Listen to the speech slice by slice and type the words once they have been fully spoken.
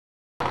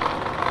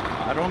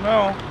I don't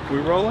know. We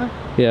rolling?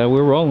 Yeah,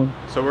 we're rolling.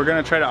 So we're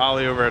gonna try to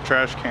ollie over a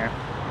trash can.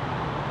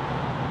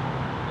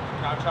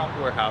 Couch Hop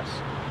warehouse,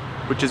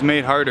 which is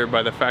made harder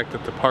by the fact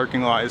that the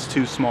parking lot is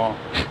too small.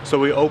 So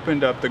we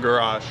opened up the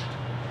garage.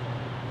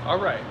 All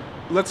right,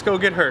 let's go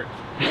get hurt.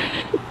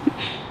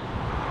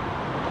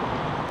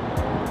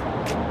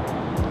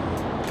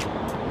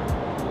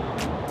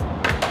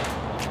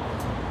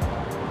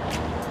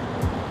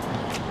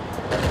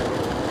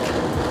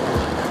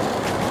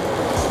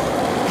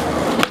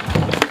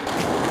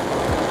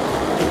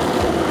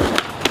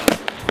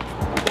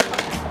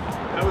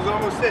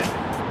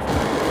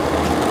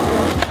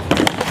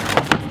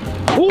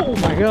 Oh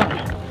my god.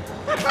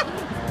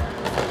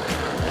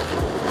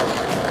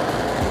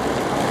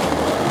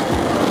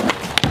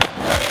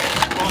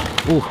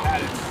 Ooh.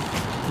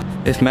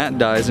 If Matt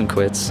dies and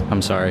quits,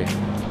 I'm sorry.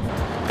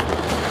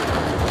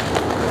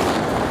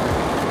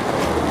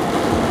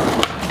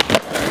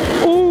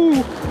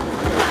 Ooh.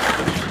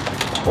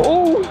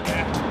 Oh.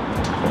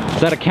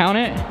 Is that a count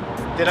it?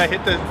 Did I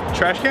hit the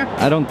trash can?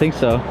 I don't think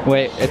so.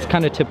 Wait, it's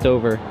kind of tipped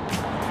over.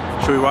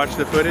 Should we watch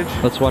the footage?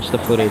 Let's watch the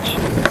footage.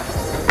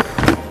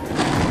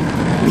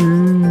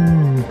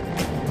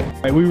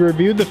 Right, we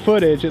reviewed the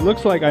footage. It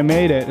looks like I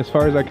made it as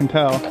far as I can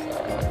tell.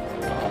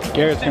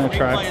 Garrett's gonna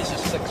try. Is a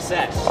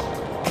success.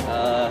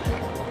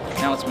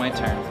 Now it's my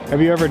turn. Have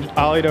you ever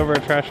ollied over a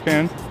trash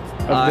can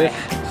of this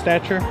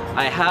stature?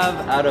 I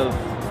have out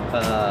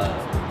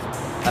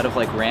of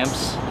like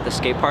ramps at the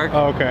skate park.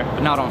 Oh, okay.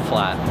 But not on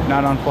flat.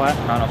 Not on flat?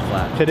 Not on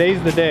flat.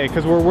 Today's the day,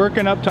 because we're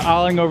working up to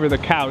ollieing over the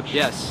couch.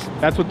 Yes.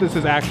 That's what this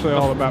is actually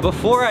all about.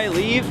 Before I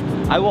leave,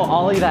 I will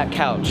ollie that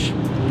couch.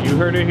 You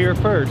heard it here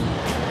first.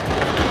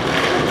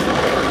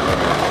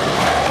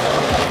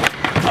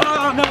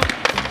 Oh no!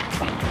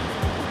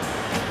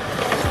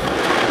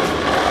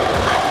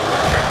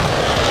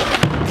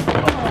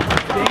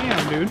 Oh,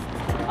 damn, dude.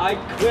 I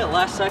quit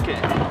last second.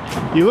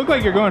 You look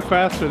like you're going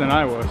faster than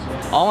I was.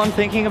 All I'm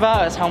thinking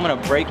about is how I'm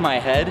gonna break my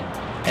head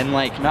and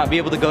like not be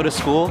able to go to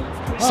school.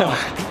 Oh. So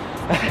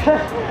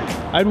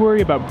I'd worry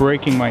about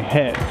breaking my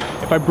head.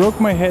 If I broke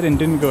my head and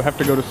didn't have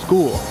to go to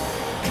school,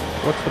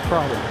 what's the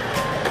problem?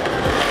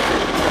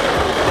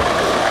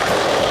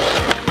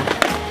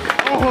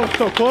 Oh,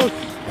 so close.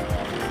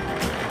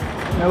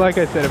 Now, like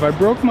I said, if I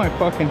broke my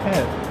fucking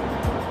head,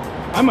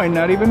 I might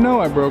not even know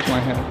I broke my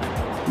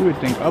head. You would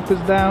think up is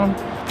down.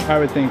 I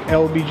would think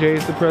LBJ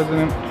is the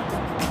president.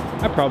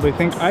 I probably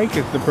think Ike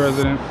is the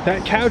president.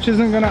 That couch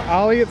isn't gonna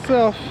ollie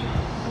itself.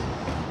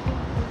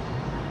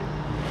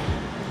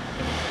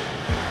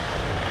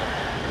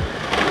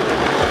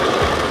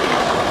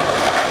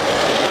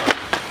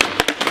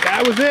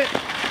 That was it.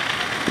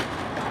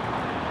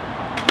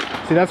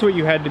 See, that's what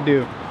you had to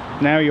do.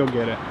 Now you'll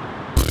get it.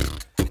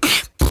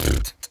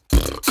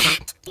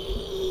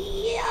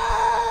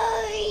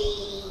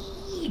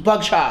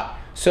 Bug shop.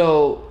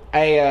 So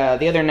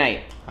the other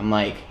night, I'm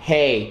like,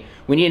 hey,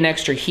 we need an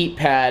extra heat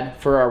pad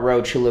for our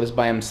roach who lives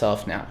by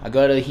himself now. I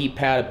go to the heat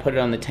pad, I put it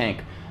on the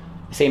tank.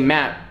 I say,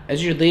 Matt,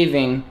 as you're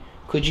leaving,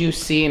 could you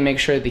see and make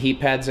sure that the heat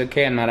pad's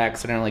okay? I'm not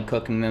accidentally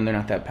cooking them. They're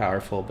not that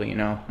powerful, but you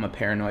know, I'm a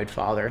paranoid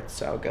father. That's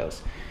how it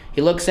goes.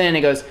 He looks in and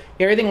he goes,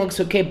 everything looks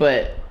okay,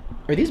 but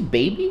are these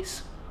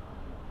babies?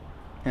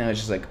 And it was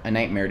just like a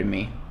nightmare to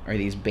me. Are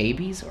these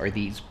babies? Are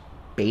these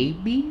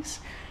babies?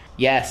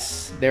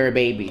 Yes, they're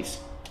babies.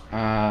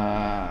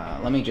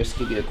 Let me just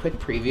give you a quick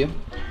preview.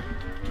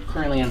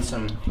 Currently on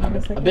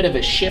a bit of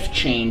a shift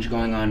change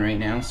going on right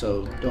now,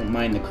 so don't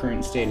mind the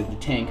current state of the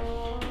tank.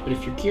 But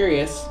if you're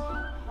curious,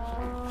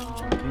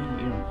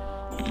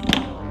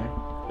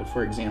 but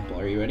for example,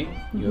 are you ready?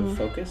 You have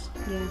focus?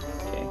 Yeah.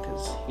 Okay,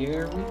 because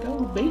here we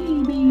go,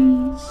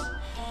 babies.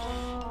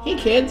 Hey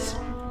kids,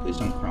 please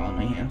don't crawl on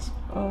my hands.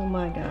 Oh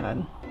my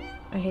god,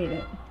 I hate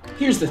it.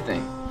 Here's the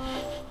thing.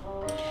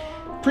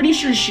 Pretty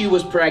sure she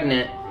was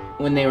pregnant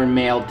when they were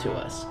mailed to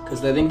us,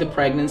 because I think the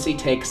pregnancy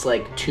takes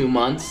like 2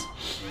 months.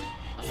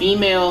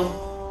 Female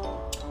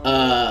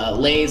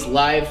lays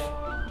live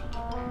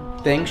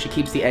thing. She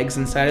keeps the eggs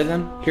inside of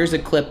them. Here's a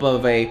clip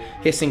of a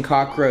hissing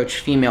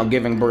cockroach female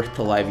giving birth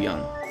to live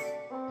young.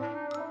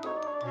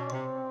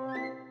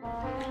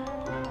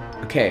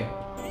 Okay,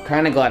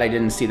 kind of glad I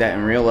didn't see that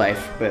in real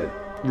life, but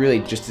really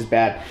just as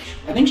bad.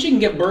 I think she can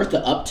give birth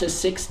to up to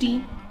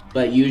 60,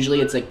 but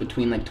usually it's like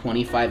between like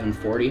 25 and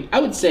 40. I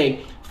would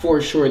say for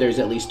sure there's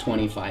at least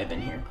 25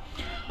 in here.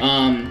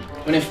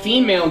 When a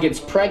female gets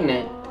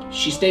pregnant,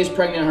 she stays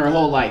pregnant her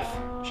whole life.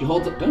 She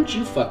holds up, don't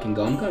you fucking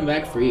go, I'm coming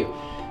back for you.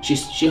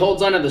 She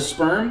holds onto the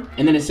sperm,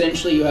 and then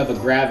essentially you have a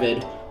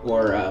gravid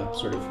or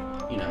sort of,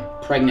 you know,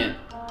 pregnant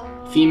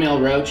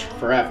female roach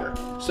forever.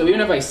 So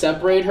even if I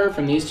separate her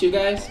from these two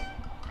guys,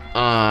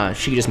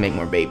 she could just make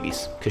more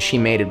babies, because she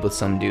mated with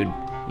some dude,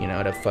 you know,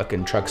 at a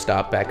fucking truck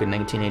stop back in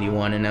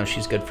 1981, and now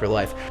she's good for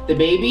life. The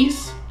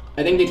babies,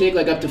 I think they take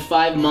like up to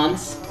 5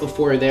 months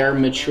before they're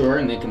mature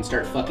and they can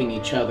start fucking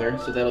each other,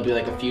 so that'll be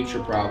like a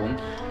future problem.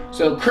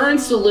 So current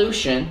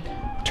solution,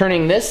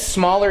 turning this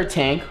smaller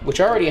tank, which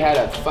already had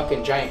a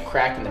fucking giant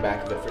crack in the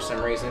back of it for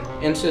some reason,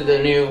 into the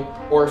new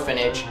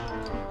orphanage.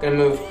 Gonna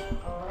move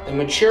the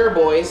mature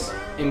boys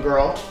and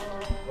girl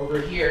over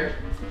here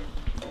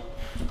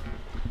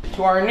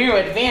to our new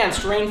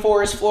advanced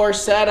rainforest floor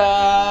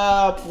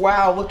setup.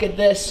 Wow, look at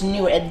this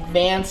new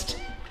advanced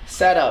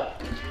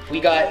setup. We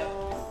got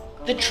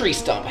the tree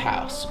stump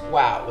house.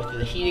 Wow, with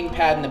the heating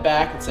pad in the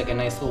back. It's like a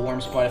nice little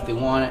warm spot if they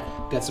want it.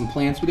 Got some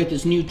plants. We got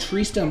this new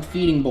tree stump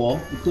feeding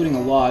bowl, including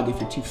a log if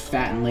you're too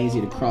fat and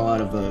lazy to crawl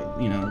out of a,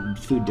 you know,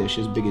 food dish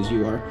as big as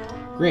you are.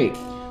 Great.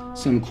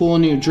 Some cool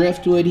new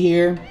driftwood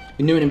here.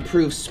 A new and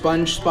improved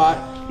sponge spot.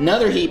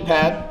 Another heat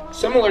pad,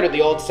 similar to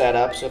the old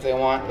setup. So if they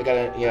want, they got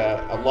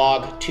a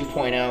log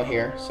 2.0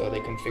 here, so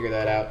they can figure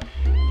that out.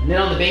 And then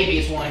all the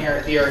babies will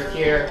inherit the earth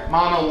here.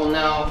 Mama will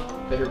know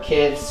that her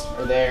kids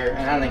are there,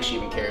 and I don't think she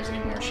even cares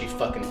anymore. She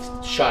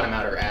fucking shot him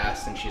out her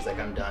ass, and she's like,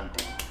 I'm done.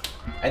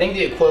 I think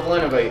the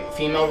equivalent of a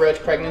female roach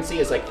pregnancy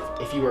is like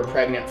if you were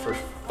pregnant for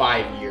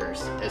 5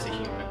 years as a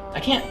human. I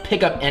can't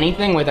pick up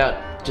anything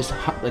without just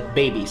like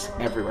babies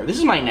everywhere. This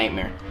is my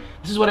nightmare.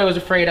 This is what I was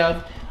afraid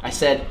of. I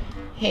said,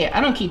 hey,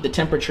 I don't keep the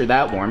temperature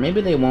that warm.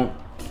 Maybe they won't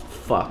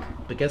fuck.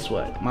 But guess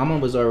what? Mama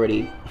was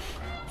already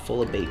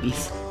full of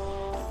babies.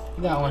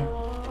 We got one.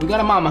 We got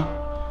a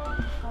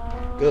mama.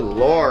 Good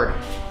Lord.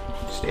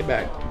 Stay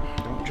back.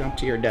 Don't jump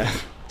to your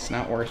death. It's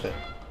not worth it.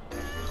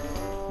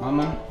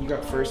 Mama, you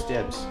got first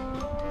dibs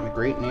on the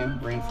great new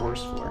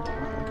rainforest floor. Oh,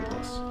 look at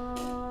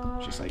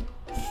this. She's like,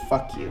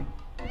 fuck you.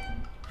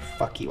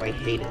 Fuck you, I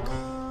hate it.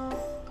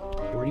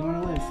 Where do you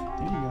want to live?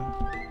 There you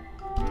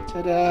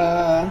go.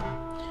 Ta-da!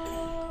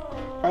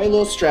 Probably a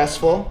little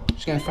stressful.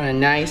 She's gonna find a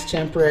nice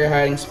temporary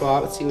hiding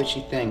spot. Let's see what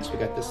she thinks. We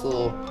got this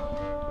little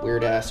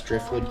weird-ass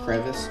driftwood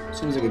crevice.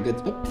 Seems like a good...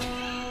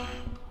 Oh.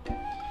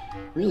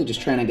 Really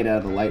just trying to get out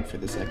of the light for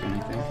the second, I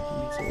think.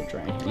 It's a little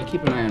dry. You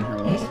keep an eye on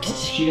her.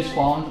 She just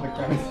fall into the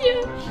crevice?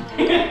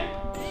 Yeah.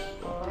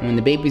 When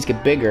the babies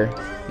get bigger,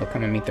 they'll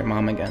come and meet their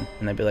mom again.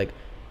 And they'll be like,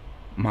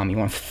 Mom, you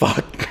wanna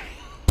fuck?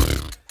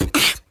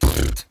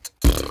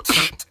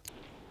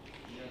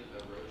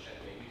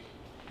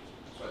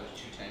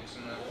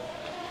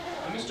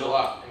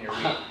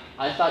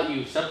 I thought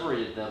you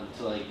separated them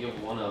to like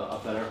give one a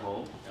better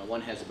home. Now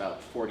one has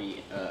about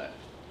 40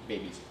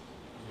 babies.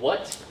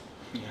 What?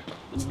 Yeah.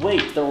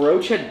 Wait, the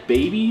roach had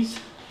babies?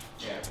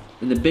 Yeah.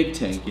 In the big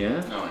tank,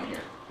 yeah? No, in here.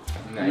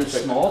 In the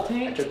small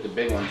tank? I took the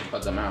big one to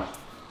put them out.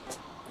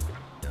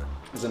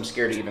 Because I'm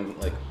scared to even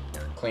like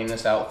clean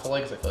this out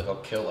fully because I feel like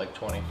I'll kill like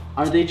 20.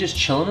 Are they just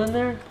chilling in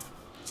there?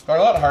 They're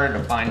a lot harder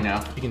to find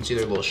now. You can see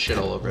their little shit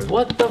all over them.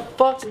 What the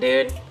fuck,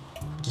 dude?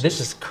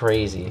 This is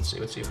crazy.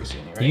 Let's see if we see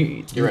any,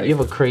 right? You have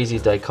a crazy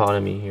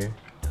dichotomy here.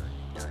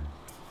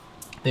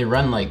 They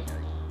run like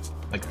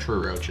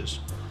true roaches.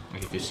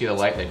 Like if you see the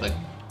light,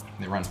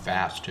 they run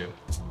fast too.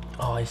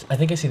 Oh, I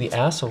think I see the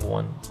ass of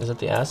one. Is that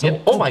the ass?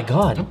 Yep. Oh my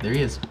god. Oh, there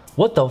he is.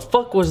 What the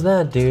fuck was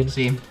that, dude?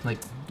 See, like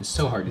it's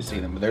so hard to see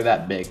them, but they're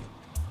that big.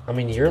 I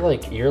mean, you're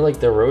like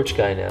the roach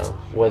guy now.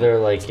 Whether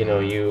like you know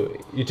you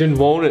didn't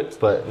want it,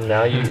 but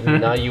now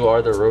you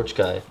are the roach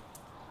guy.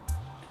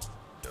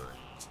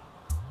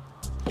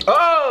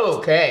 Oh,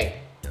 okay.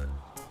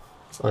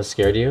 Oh, it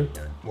scared you?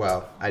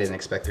 Well, I didn't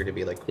expect there to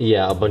be like.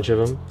 Yeah, a bunch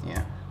of them.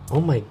 Yeah.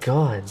 Oh my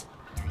god.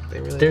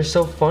 They're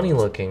so funny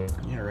looking.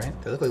 Yeah,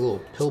 right? They look like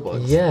little pill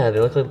bugs. Yeah, they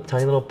look like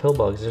tiny little pill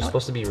bugs. They're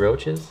supposed to be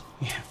roaches?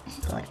 Yeah.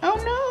 They're like,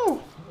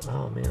 oh no!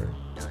 Oh man.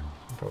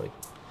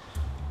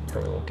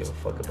 Probably won't give a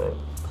fuck about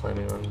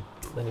climbing on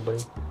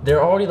anybody.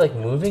 They're already like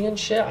moving and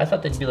shit. I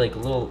thought they'd be like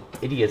little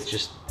idiots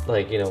just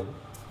like, you know,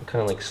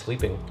 kind of like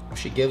sleeping.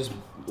 She gives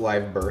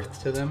live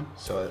birth to them,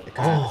 so it's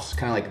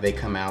kind of like they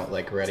come out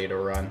like ready to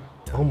run.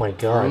 Oh my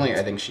god. Normally,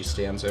 I think she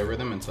stands over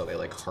them until they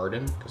like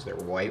harden because they're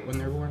white when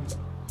they're born.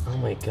 Oh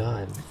my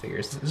god. I figure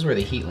this is where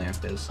the heat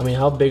lamp is. I mean,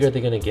 how big are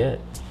they gonna get?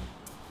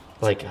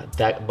 Like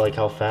that? Like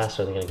how fast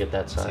are they gonna get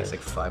that size? It's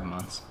like 5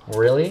 months.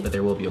 Really? But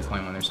there will be a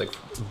point when there's like,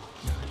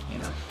 you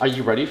know. Are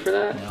you ready for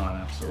that? No,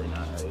 I'm absolutely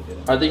not ready to do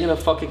it. Are they gonna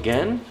fuck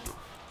again?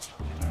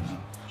 I don't know.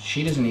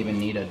 She doesn't even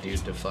need a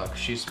dude to fuck.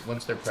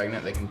 Once they're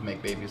pregnant, they can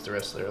make babies the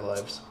rest of their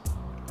lives.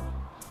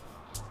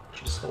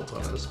 She just holds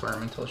on to the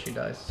sperm until she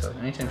dies. So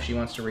anytime she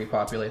wants to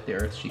repopulate the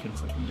earth, she can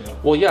fucking do it.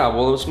 Well, yeah.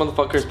 Well, this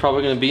motherfucker is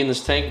probably gonna be in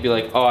this tank and be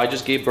like, oh, I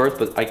just gave birth,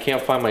 but I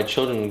can't find my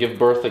children and give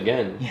birth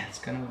again. Yeah, it's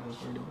kind of what I was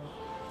worried about.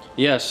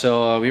 Yeah.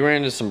 So we ran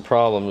into some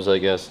problems, I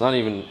guess. I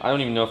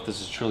don't even know if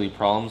this is truly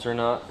problems or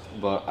not.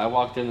 But I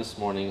walked in this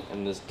morning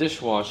and this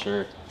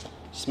dishwasher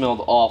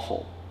smelled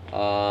awful.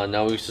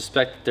 Now we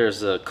suspect that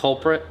there's a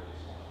culprit,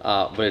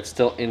 but it's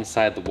still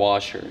inside the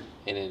washer,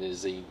 and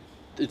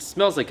it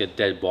smells like a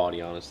dead body,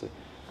 honestly.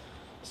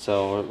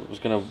 So I was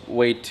gonna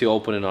wait to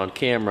open it on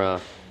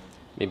camera.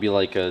 Maybe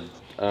like I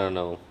don't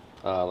know,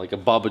 like a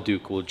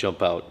Babadook will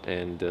jump out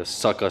and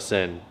suck us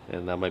in,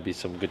 and that might be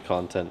some good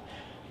content.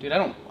 Dude, I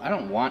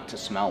don't want to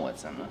smell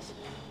what's in this.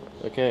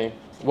 Okay.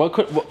 Well,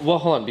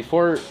 hold on.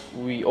 Before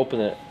we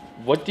open it,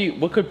 what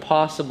could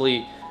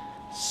possibly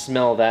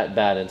smell that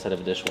bad inside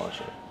of a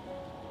dishwasher?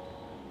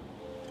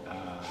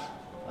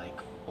 Like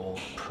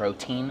old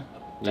protein.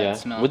 Yeah.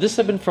 Smell. Would this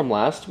have been from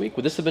last week?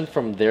 Would this have been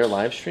from their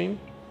live stream?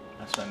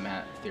 That's what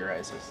Matt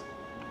theorizes.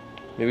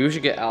 Maybe we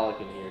should get Alec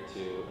in here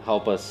to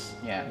help us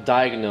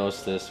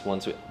diagnose this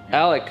once we...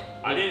 Alec!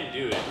 I didn't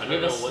do it. I We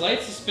have a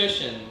slight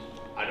suspicion.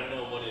 I don't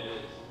know what it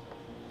is.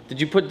 Did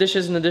you put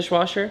dishes in the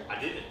dishwasher? I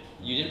didn't.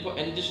 You didn't put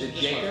any dishes in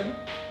the dishwasher?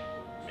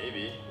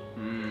 Maybe.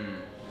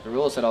 The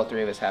rule is that all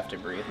three of us have to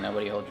breathe.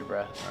 Nobody hold your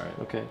breath. All right.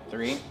 Okay.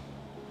 3.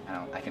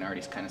 I can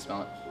already kind of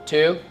smell it.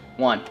 2,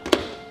 1.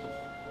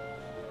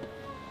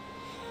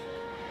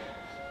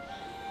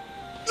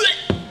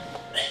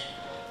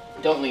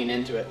 Don't lean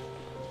into it.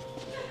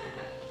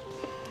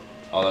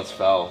 Oh, that's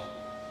foul.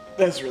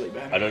 That's really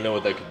bad. I don't know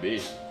what that could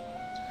be.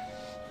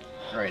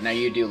 All right, now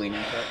you do lean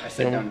into it. I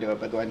said don't do it,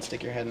 but go ahead and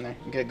stick your head in there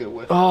and get a good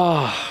whiff.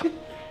 Oh.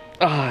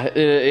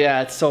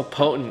 Yeah, it's so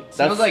potent.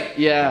 Smells like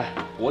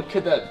What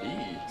could that be?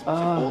 It's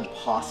like old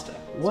pasta.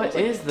 What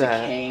Smells is like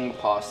that? Decaying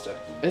pasta.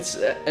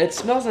 It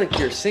smells like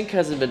your sink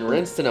hasn't been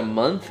rinsed in a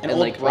month, And and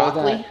old like all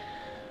broccoli?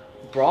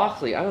 that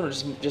broccoli. I don't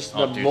know, just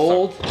Oh, the dude,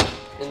 mold stop.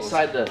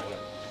 inside the.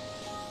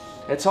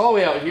 It's all the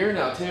way out here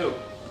now too.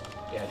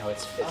 Yeah, no,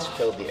 it's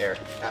filled the air.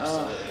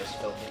 Absolutely, it's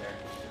filled the air.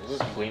 Is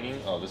this cleaning?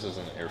 Oh, this is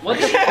an air What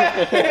the,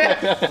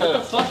 what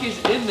the fuck is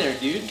in there,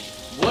 dude?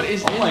 What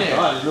is in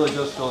there? it really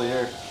does fill the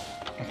air.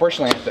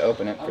 Unfortunately, I have to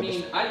open it. I For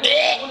mean, this. I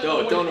don't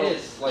know Don't what it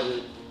is. Like,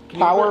 can you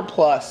Power open-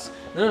 Plus.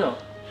 No.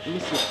 Let me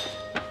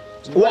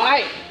see.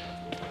 Why?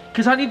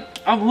 Cause I want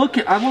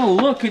to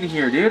look in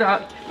here, dude.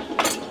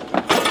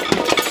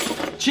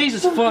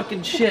 Jesus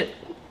fucking shit.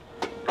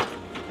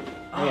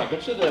 Oh, yeah,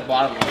 get to the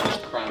bottom of this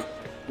crumb.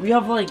 You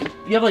have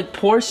like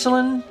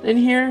porcelain in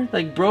here,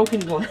 like broken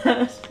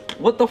glass.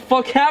 What the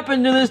fuck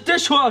happened to this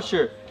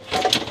dishwasher?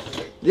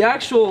 The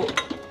actual.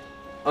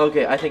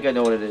 Okay, I think I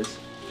know what it is.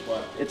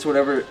 What? It's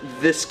whatever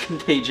this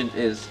contagion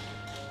is.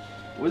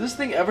 Was this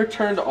thing ever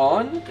turned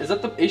on? Is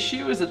that the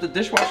issue? Is that the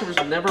dishwasher was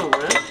never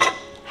rinsed?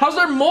 How's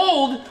there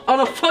mold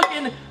on a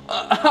fucking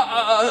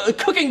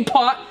cooking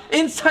pot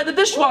inside the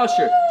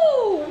dishwasher?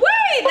 Ooh,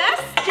 wait,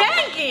 that's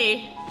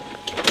stanky.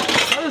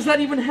 How does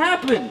that even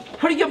happen?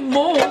 How do you get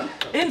mold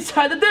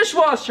inside the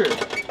dishwasher?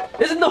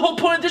 Isn't the whole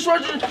point of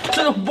dishwasher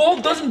so the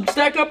mold doesn't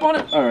stack up on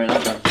it? All right,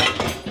 I'm done.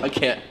 I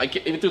can't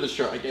even through the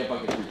shirt. I can't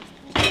fucking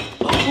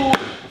breathe.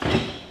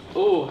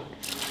 Oh.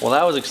 Well,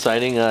 that was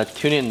exciting.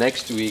 Tune in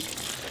next week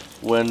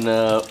when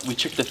we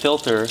check the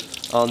filter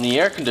on the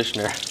air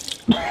conditioner.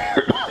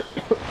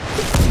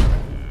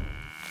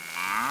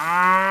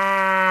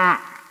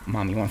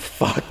 Mom, you want to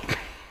fuck?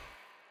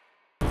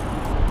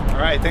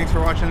 Alright, thanks for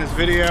watching this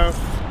video.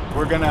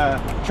 We're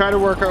gonna try to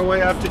work our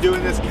way up to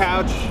doing this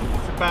couch.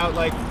 It's about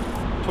like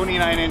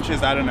 29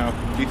 inches, I don't know.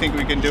 Do you think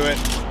we can do it?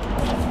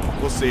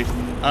 We'll see.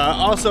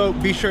 Also,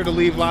 be sure to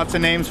leave lots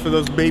of names for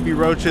those baby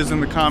roaches in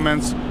the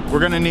comments. We're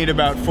gonna need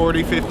about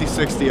 40, 50,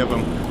 60 of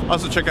them.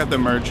 Also check out the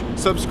merch,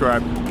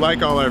 subscribe,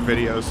 like all our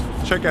videos,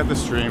 check out the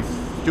stream,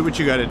 do what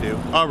you gotta do.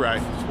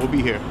 Alright, we'll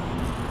be here.